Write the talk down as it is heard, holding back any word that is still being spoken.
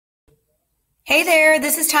Hey there,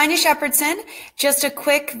 this is Tanya Shepherdson. Just a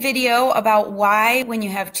quick video about why when you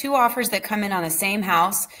have two offers that come in on the same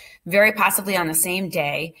house, very possibly on the same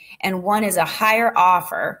day, and one is a higher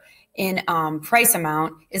offer in price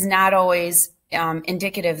amount is not always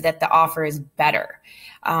indicative that the offer is better.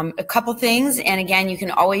 A couple things, and again, you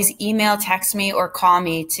can always email, text me, or call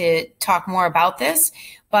me to talk more about this.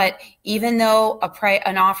 But even though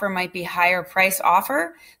an offer might be higher price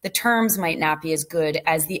offer, the terms might not be as good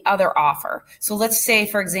as the other offer. So let's say,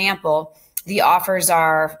 for example, the offers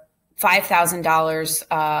are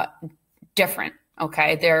 $5,000 different.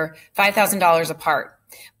 Okay, they're $5,000 apart,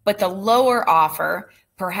 but the lower offer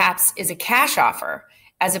perhaps is a cash offer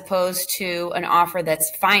as opposed to an offer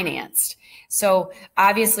that's financed. So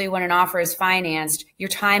obviously when an offer is financed, your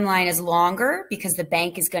timeline is longer because the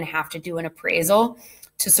bank is going to have to do an appraisal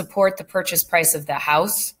to support the purchase price of the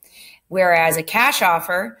house. Whereas a cash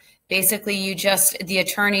offer, basically the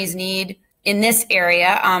attorneys need in this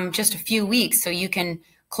area just a few weeks, so you can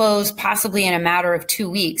close possibly in a matter of 2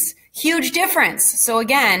 weeks. Huge difference. So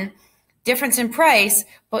again, difference in price,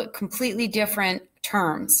 but completely different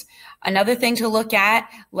terms. Another thing to look at,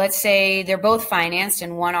 let's say they're both financed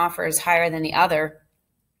and one offer is higher than the other.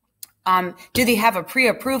 Do they have a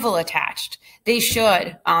pre-approval attached? They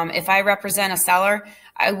should. If I represent a seller,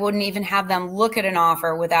 I wouldn't even have them look at an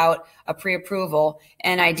offer without a pre-approval,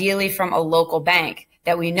 and ideally from a local bank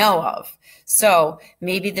that we know of. So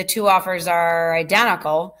maybe the two offers are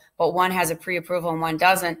identical, but one has a pre-approval and one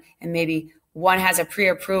doesn't, and maybe one has a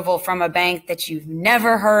pre-approval from a bank that you've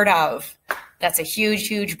never heard of. That's a huge,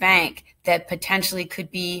 huge bank that potentially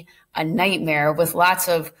could be a nightmare with lots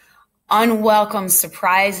of unwelcome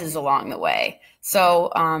surprises along the way.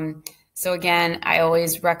 So again, I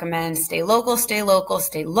always recommend stay local, stay local,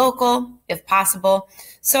 stay local if possible.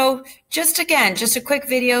 So just a quick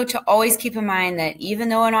video to always keep in mind that even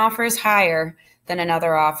though an offer is higher than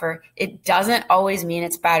another offer, it doesn't always mean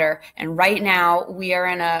it's better. And right now we are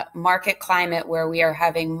in a market climate where we are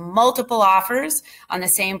having multiple offers on the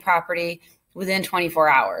same property within 24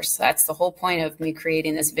 hours. That's the whole point of me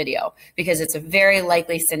creating this video, because it's a very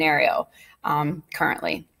likely scenario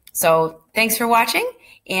currently. So thanks for watching,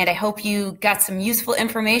 and I hope you got some useful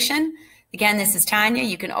information. Again, this is Tanya.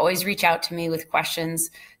 You can always reach out to me with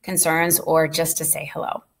questions, concerns, or just to say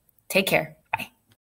hello. Take care.